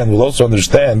understand, we'll also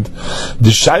understand the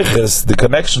Shayches, the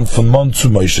connection from Mon to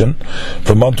Moshe,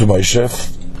 from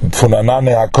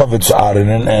Ananei HaKoved to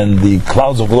Aaron, and the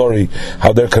clouds of glory,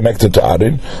 how they're connected to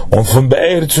Aaron, and from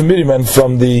Be'er to Miriam, and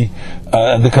from the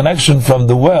connection from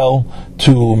the well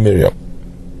to Miriam.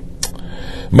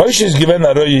 Moshe is given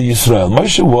a Roya Yisrael.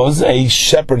 Moshe was a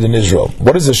shepherd in Israel.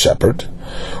 What is a shepherd?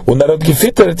 He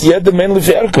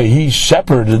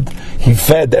shepherded, he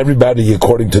fed everybody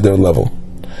according to their level.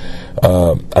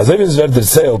 As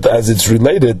it's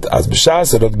related, as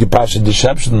B'shas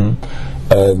deception,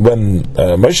 when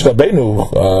Moshe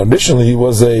Rabbeinu initially he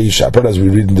was a shepherd, as we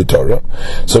read in the Torah.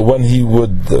 So when he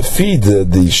would feed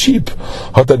the sheep,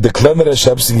 so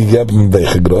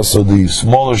the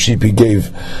smaller sheep he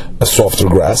gave a softer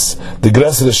grass. The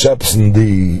grass of the sheep and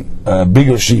the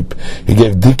bigger sheep he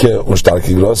gave dike und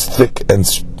starke grass, thick and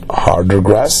harder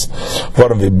grass.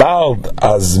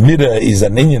 As mira is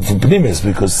an Indian from Pnimis,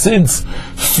 because since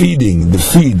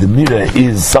the mira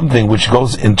is something which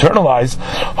goes internalized,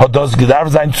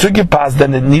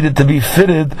 then it needed to be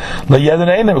fitted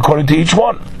according to each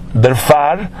one. Their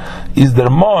far is their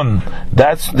mon.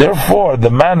 That's therefore the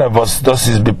manna was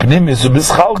dosis bipnimis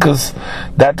ubischalkus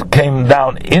that came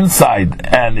down inside,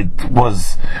 and it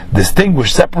was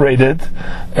distinguished, separated.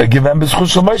 Given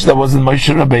b'schus Moshe, that wasn't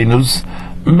Moshe Rabbeinu's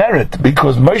merit,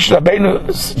 because Moshe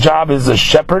Rabbeinu's job is a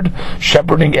shepherd,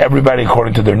 shepherding everybody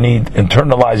according to their need,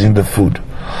 internalizing the food.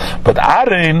 But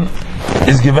Aaron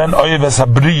is given Oyeves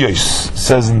HaBriyos,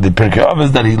 says in the Pirkei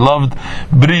Avos that he loved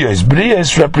Briyos.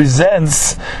 Briyos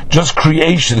represents just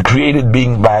creation, created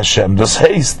being by Hashem. Just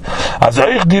haste. As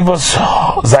Oich Divos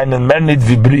Zainen Mernit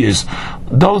Vibriyos,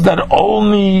 those that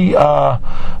only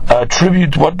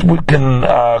attribute what we can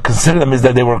consider them is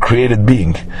that they were created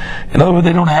being. In other words,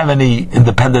 they don't have any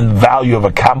independent value of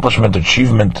accomplishment,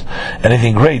 achievement,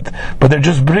 anything great, but they're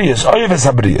just Briyos. Oyeves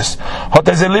HaBriyos.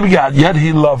 Yet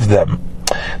he loved them.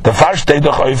 The first day of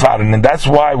Aaron, and that's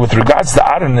why, with regards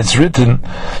to Aaron, it's written,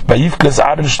 the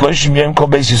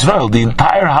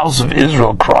entire house of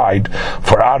Israel cried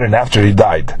for Aaron after he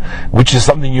died, which is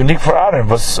something unique for Aaron.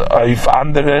 That's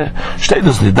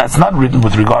not written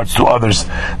with regards to others,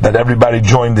 that everybody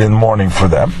joined in mourning for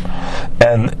them,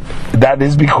 and that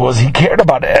is because he cared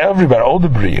about everybody, all the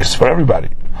Briyos, for everybody.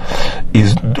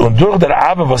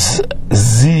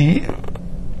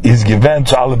 Is given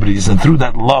to all Briyos, and through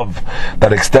that love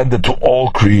that extended to all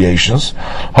creations,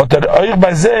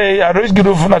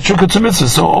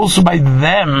 so also by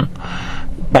them,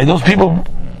 by those people,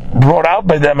 brought out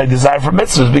by them a desire for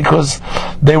mitzvahs, because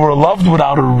they were loved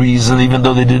without a reason, even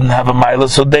though they didn't have a milah,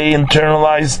 so they in turn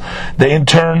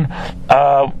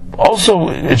also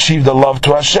achieved a love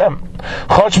to Hashem.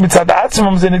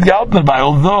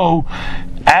 Although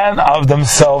and of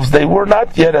themselves they were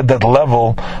not yet at that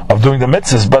level of doing the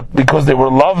mitzvahs, but because they were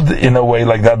loved in a way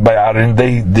like that by Aaron,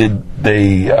 they did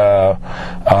the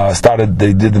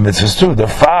mitzvahs too. The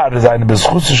far is eine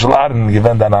beschutze shel Aaron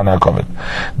given dan Ananei HaKoved.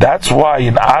 That's why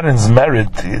in Aaron's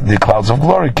merit the clouds of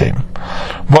glory came.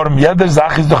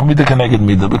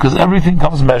 Because everything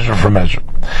comes measure for measure.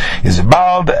 Is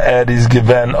bald is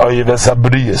given Oyeves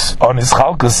HaBriyos on his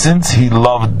chalkas, since he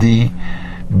loved the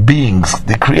beings,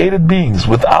 the created beings,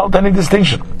 without any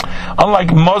distinction.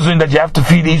 Unlike Mozin, that you have to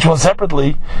feed each one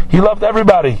separately, he loved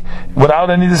everybody without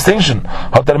any distinction.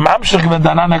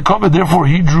 Therefore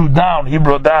he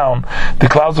brought down the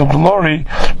clouds of glory.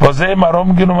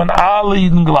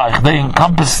 They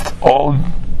encompassed all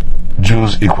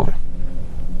Jews equally.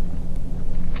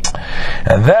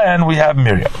 And then we have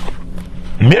Miriam.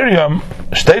 Miriam,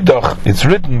 it's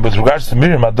written with regards to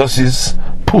Miriam, Adosis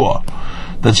Pua,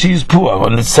 that she is Pua.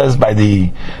 When it says by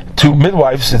the two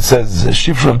midwives, it says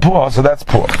Shifra and Pua, so that's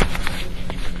Pua.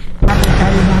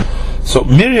 So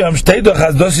Miriam, Shteidoch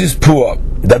has Dosis Pua.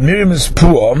 That Miriam is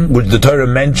Pua, which the Torah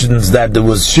mentions that there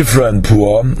was Shifra and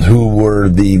Pua, who were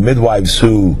the midwives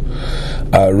who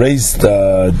raised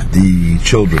the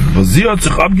children.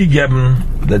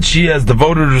 That she has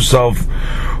devoted herself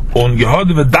on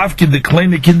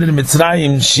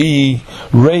she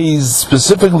raised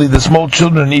specifically the small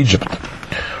children in Egypt.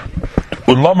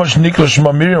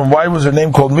 Why was her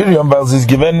name called Miriam? Because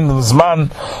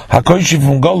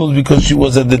she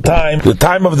was at the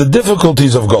time of the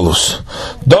difficulties of Golus.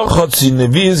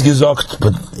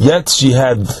 But yet she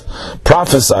had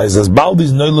prophesied as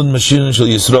Baldis Neuland Mashiach Shel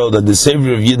Yisrael, that the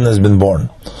Savior of Yidden has been born.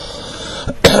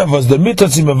 Was the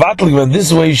mitzvah mevatlik, when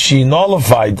this way she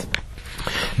nullified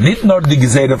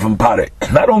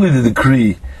not only the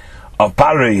decree of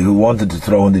Pare, who wanted to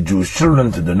throw in the Jewish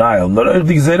children to denial, not only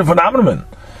the gezerah from Amram.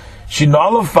 She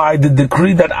nullified the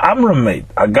decree that Amram made.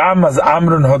 Agam as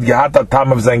Amram had gehata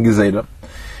tam of sein gezerah,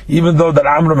 even though that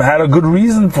Amram had a good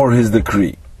reason for his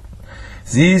decree.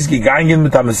 Sie ist gegangen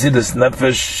mit der Mesidas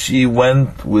Nefesh. She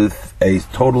went with a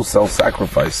total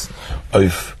self-sacrifice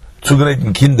of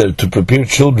zugreiten Kinder, to prepare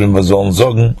children, was on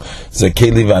Zogen,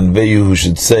 Zakeli van Veyu, who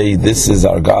should say, this is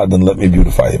our God and let me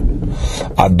beautify him.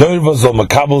 Ador was on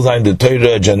Makabel sein, the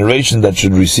Torah, a generation that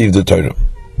should receive the Torah.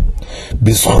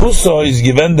 Bischuso is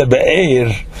given the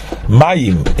Be'er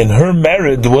Mayim. In her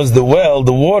merit was the well,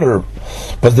 the water.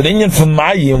 Was the Ingen von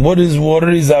Mayim, what is water?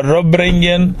 Is a rob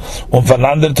bringen von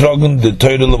ander trogen the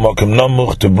Torah l'mokem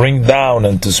namuch, to bring down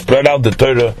and to spread out the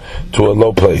Torah to a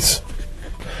low place.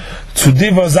 To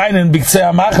those that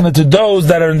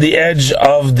are in the edge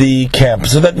of the camp.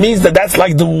 So that means that's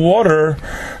like the water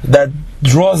that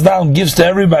draws down, gives to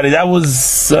everybody. That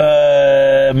was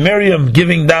Miriam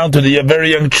giving down to the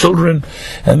very young children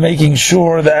and making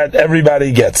sure that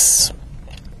everybody gets.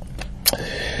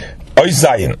 Oy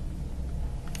Zayin.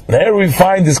 There we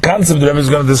find this concept that I was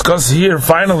going to discuss here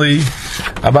finally,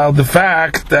 about the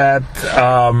fact that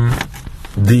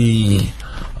the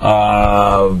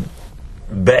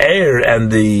Be'er and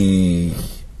the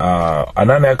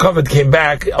Anan HaKavod came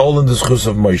back all in the schus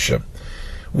of Moshe,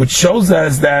 which shows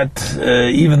us that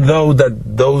even though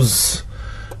that those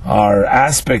are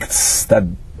aspects that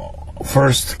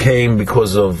first came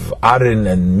because of Aaron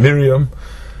and Miriam,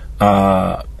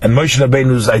 and Moshe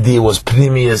Rabbeinu's idea was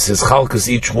Pnimius, his Chalkas,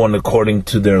 each one according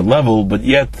to their level, but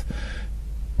yet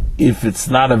if it's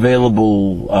not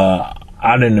available,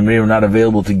 Aaron and Miriam are not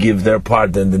available to give their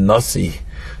part, then the Nasi,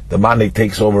 the Manik,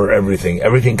 takes over everything.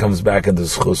 Everything comes back in the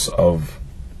schus of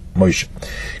Moshe.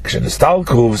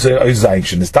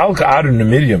 Aaron and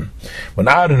Miriam, when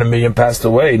Aaron and Miriam passed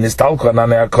away,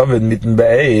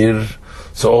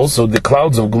 so also the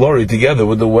clouds of glory together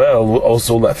with the well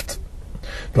also left.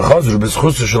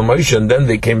 And then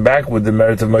they came back with the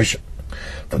merit of Moshe.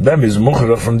 For them is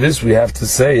muchrach. From this we have to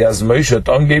say, as Moshe that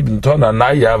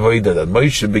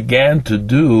Moshe began to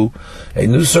do a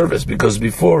new service, because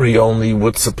before he only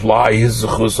would supply his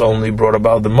zechus, only brought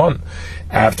about the mon.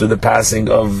 After the passing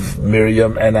of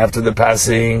Miriam and after the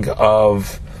passing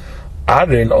of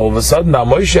Aaron, all of a sudden now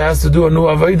Moshe has to do a new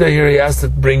avodah here. He has to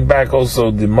bring back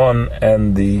also the mon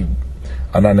and the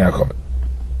Anan HaKavod.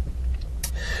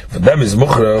 For them is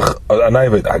muchrach,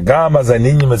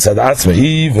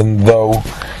 even though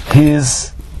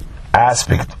his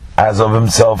aspect as of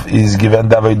himself is given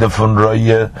David von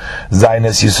Roye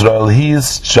Zaynes Yisrael,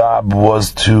 his job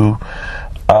was to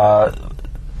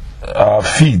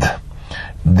feed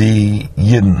the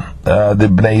Yidden, the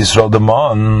Bnei Yisrael, the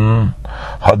Mon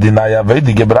Hadinaya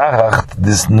Vedi gebracht.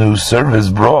 This new service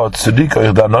brought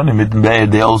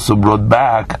they also brought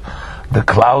back the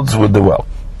clouds with the well.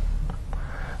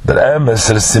 The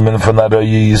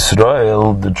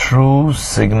the true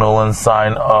signal and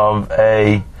sign of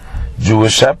a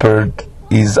Jewish shepherd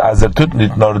is as a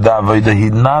tutnit nordava. He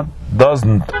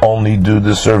doesn't only do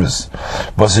the service,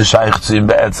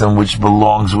 which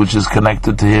belongs, which is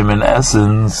connected to him in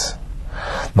essence.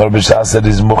 But when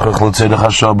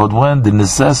the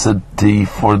necessity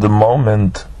for the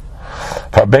moment,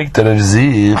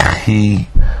 he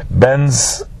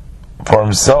bends for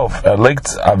himself,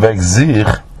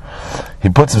 he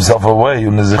puts himself away,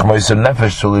 and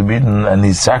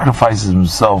he sacrifices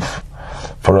himself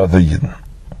for other Yidden.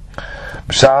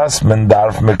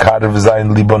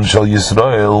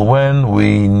 When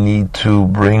we need to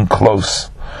bring close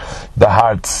the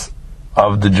hearts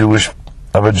of a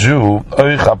Jew,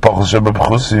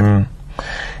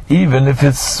 even if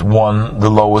it's one, the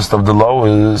lowest of the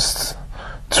lowest,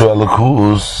 to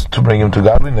Elokus, to bring him to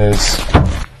godliness.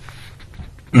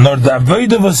 Nor the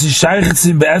avodah was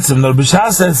shaykhitzim be'etzem, nor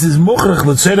b'shas is muchrach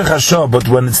l'tzerech hasho, but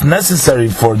when it's necessary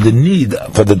for the need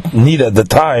at the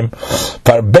time,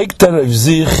 par beiktar of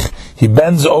zich, he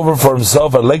bends over for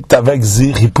himself, or leik tavek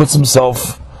zich, he puts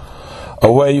himself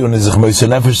away, and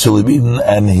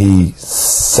he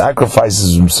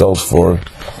sacrifices himself for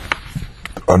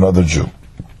another Jew.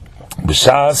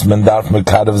 B'shas men darf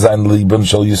mekadev zayin liban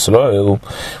shel Yisrael,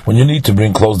 when you need to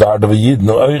bring close the heart of a Yid,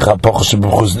 no oicha pochas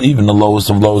b'chus, even the lowest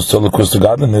of lowest till the to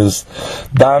godliness,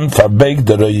 dan farbeik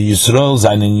der Yisrael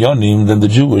zayin in yonim, then the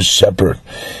Jewish shepherd,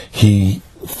 he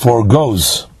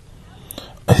foregoes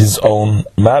his own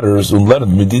matters,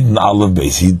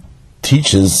 he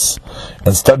teaches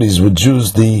and studies with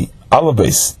Jews the Aleph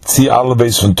base,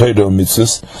 from Torah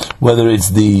mitzvahs, whether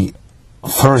it's the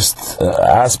first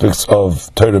aspects of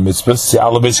Torah mitzvahs,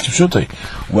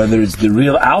 whether it's the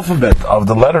real alphabet of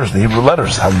the letters, the Hebrew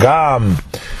letters, Hagam,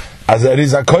 Azer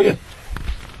is a Kohen.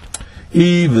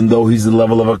 Even though he's the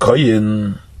level of a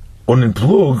Kohen,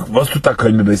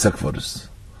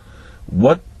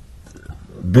 what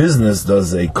business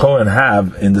does a Kohen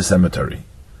have in the cemetery?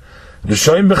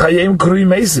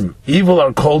 Evil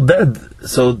are called dead,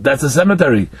 so that's a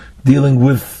cemetery dealing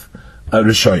with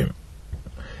Rishoyim.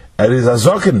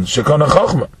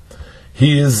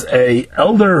 He is a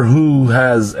elder who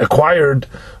has acquired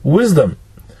wisdom.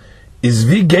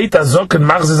 How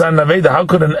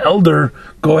could an elder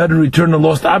go ahead and return a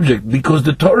lost object? Because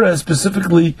the Torah has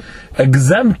specifically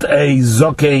exempt a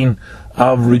zoken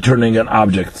of returning an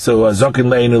object. So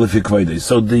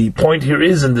the point here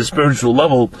is, in the spiritual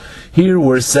level, here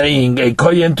we're saying a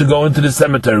kohen to go into the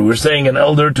cemetery. We're saying an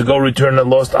elder to go return a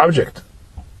lost object.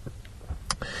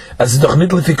 It's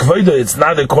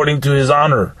not according to his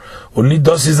honor.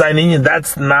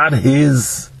 That's not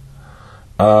his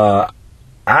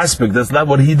aspect. That's not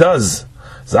what he does.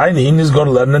 Zainin is going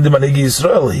to learn in the Manigi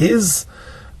Israel. His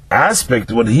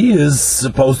aspect, what he is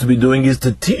supposed to be doing, is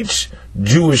to teach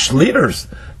Jewish leaders,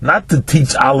 not to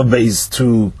teach Aleph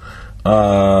to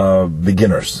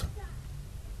beginners.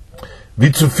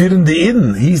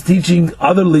 He's teaching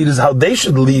other leaders how they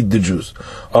should lead the Jews,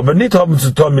 but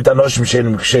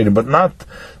not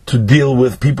to deal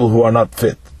with people who are not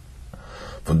fit.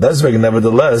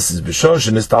 Nevertheless, at the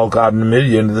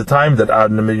time that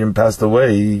Aaron and Miriam passed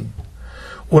away,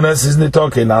 and there's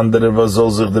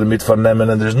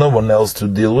no one else to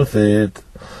deal with it,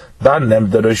 then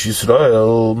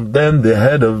the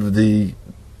head of the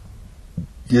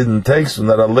Yidden takes,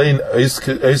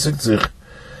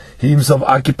 he himself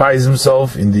occupies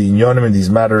himself in the inyonim, in these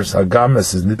matters,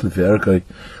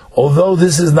 although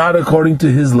this is not according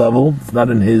to his level, it's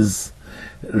not in his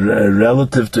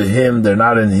relative to him, they're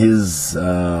not in his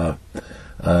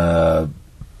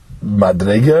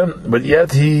madrega, but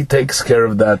yet he takes care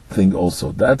of that thing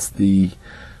also. That's the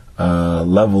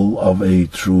level of a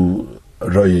true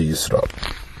Roya Yisrael.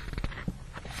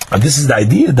 And this is the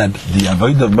idea that the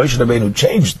avodah of Moshe Rabbeinu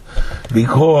changed,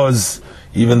 because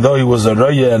even though he was a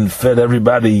Roya and fed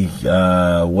everybody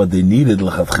what they needed,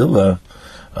 l'chatchila,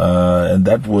 and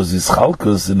that was his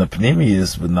chalkus in a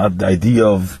pnimius, but not the idea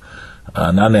of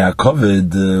Nane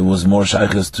HaKoved was more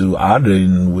shaykhs to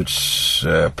Aaron, which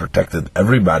protected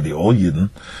everybody, all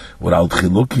Yidden, without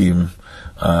chilukim.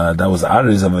 That was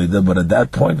Aaron's avodah, but at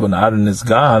that point, when Aaron is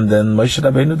gone, then Moshe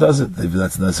Rabbeinu does it, if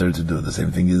that's necessary to do. The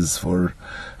same thing is for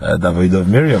the avodah of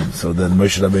Miriam, so then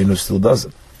Moshe Rabbeinu still does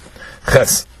it.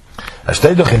 Ches. In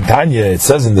Tanya, it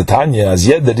says in the Tanya, as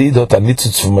yet the ridot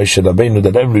anitzutz for Moshe Rabbeinu,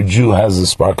 that every Jew has a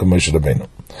spark of Moshe Rabbeinu.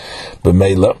 But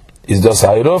Meila is das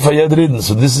hayrof hayad ridin.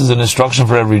 So this is an instruction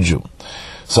for every Jew.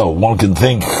 So one can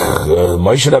think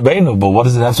Moshe Rabbeinu, but what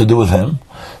does it have to do with him?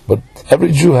 But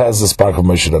every Jew has a spark of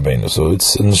Moshe Rabbeinu, so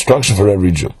it's an instruction for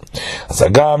every Jew.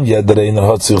 That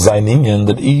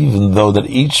even though that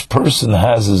each person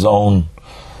has his own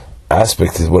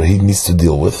aspect is what he needs to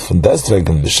deal with. And that's why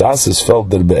the Shas is felt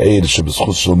that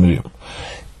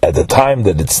at the time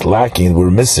that it's lacking, we're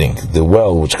missing the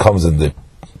well which comes in the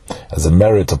as a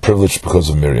merit, a privilege because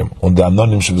of Miriam. And the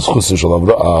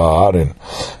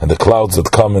clouds that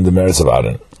come in the merits of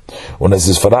Aaron. When it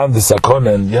says Faran the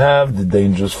Sakonen, you have the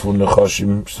dangers from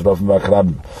Nechoshim, Srafim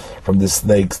Bakrab, from the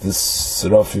snakes, the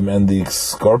Srafim and the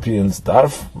scorpions. Dan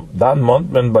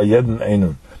Montman by Yedin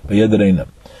Einam.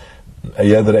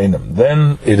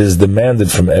 Then it is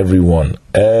demanded from everyone,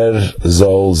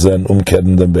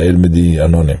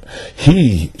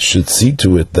 he should see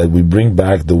to it that we bring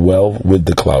back the well with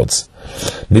the clouds.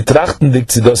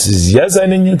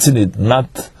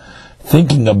 Not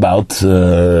thinking about,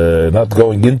 not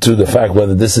going into the fact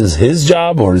whether this is his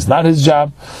job or is not his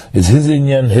job, is his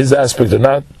inyan, his aspect or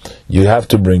not. You have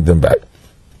to bring them back.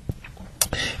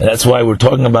 And that's why we're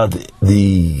talking about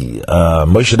the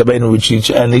Moshe Rabbeinu, which each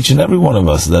and every one of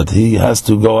us, that he has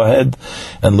to go ahead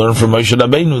and learn from Moshe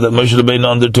Rabbeinu, that Moshe Rabbeinu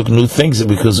undertook new things,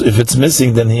 because if it's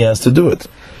missing, then he has to do it.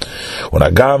 When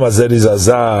Agam Azer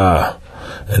Izazah,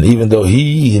 And even though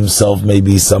he himself may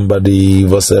be somebody,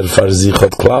 was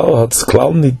farzichot klal, hat's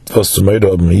klal nit was zu meid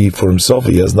haben, he for himself,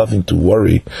 he has nothing to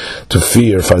worry, to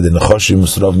fear, for the nechoshim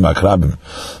srov makrabim,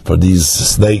 for these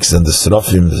snakes and the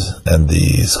srofim and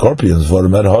the scorpions, for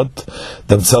merhot,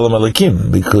 them tzelem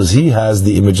alekim, because he has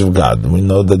the image of God. We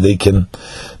know that they can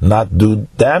not do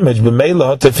damage, but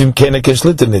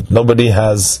nobody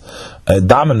has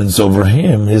dominance over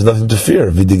him. He has nothing to fear.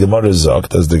 As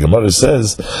the Gemara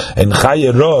says,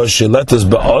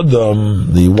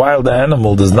 the wild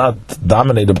animal does not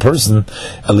dominate a person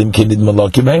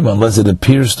unless it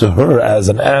appears to her as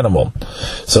an animal.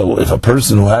 So if a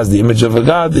person who has the image of a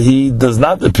God, he does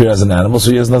not appear as an animal,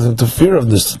 so he has nothing to fear of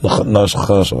this. But nevertheless,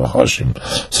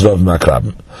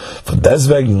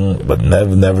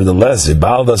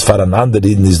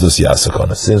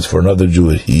 since for another Jew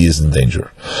he is in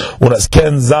danger.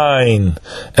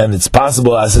 And it's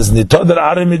possible, as says,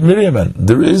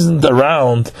 there isn't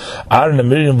around Aaron and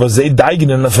Miriam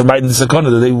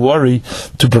that they worry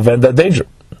to prevent that danger.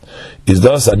 Is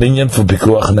thus an inyan for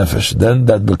pikuach nefesh? Then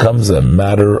that becomes a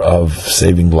matter of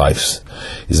saving lives.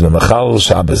 Is memachal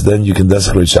Shabbos? Then you can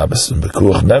desecrate Shabbos. And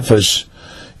pikuach nefesh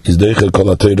is deicha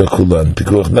kol haTorah kula, and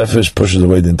pikuach nefesh pushes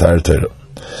away the entire Torah.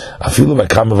 I feel like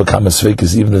v'kama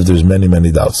sveikis, even if there's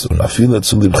many doubts. And I feel it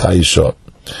sulib chayisha,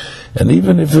 and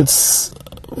even if it's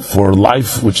for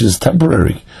life which is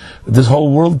temporary. This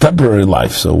whole world temporary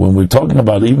life. So when we're talking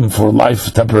about even for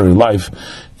life, temporary life,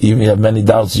 even if you have many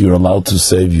doubts, you're allowed to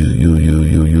save.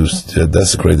 You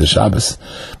desecrate the Shabbos.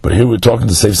 But here we're talking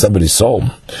to save somebody's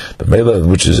soul,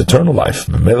 which is eternal life.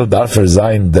 So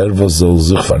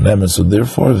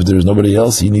therefore, if there's nobody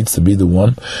else, he needs to be the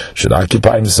one should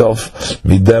occupy himself.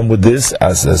 Meet them with this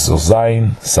as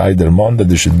Zayin, side their mon, that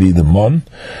there should be the mon,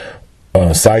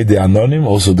 side the anonim,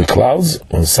 also the clouds,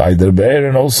 side their bear,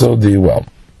 and also the well.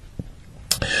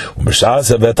 And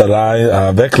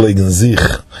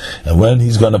when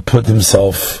he's going to put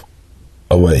himself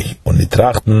away,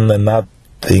 and not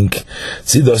think,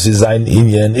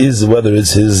 is whether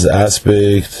it's his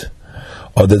aspect,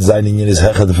 or that sein inyan is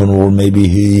hechad, or maybe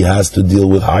he has to deal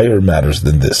with higher matters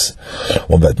than this.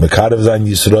 And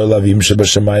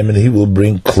he will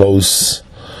bring close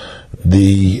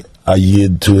the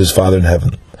Ayid to his Father in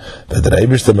heaven. So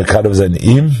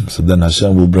then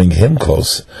Hashem will bring him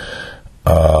close.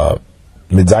 With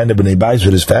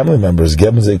his family members,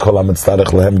 give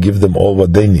them all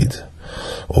what they need.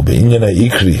 And in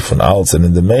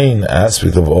the main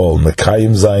aspect of all,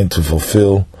 to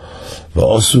fulfill,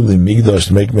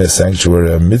 to make me a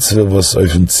sanctuary, a mitzvah was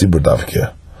ofen tzibur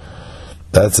davke.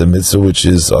 That's a mitzvah which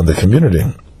is on the community.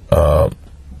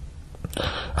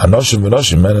 Anoshim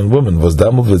v'noshim, men and women, was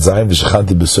damul v'zayim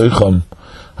v'shechanti b'soicham.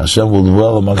 Hashem will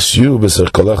dwell amongst you,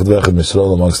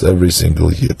 amongst every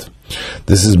single yid.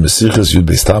 This is Mesichas Yud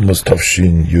Beis Tammuz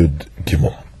Tafshin Yud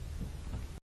Gimel.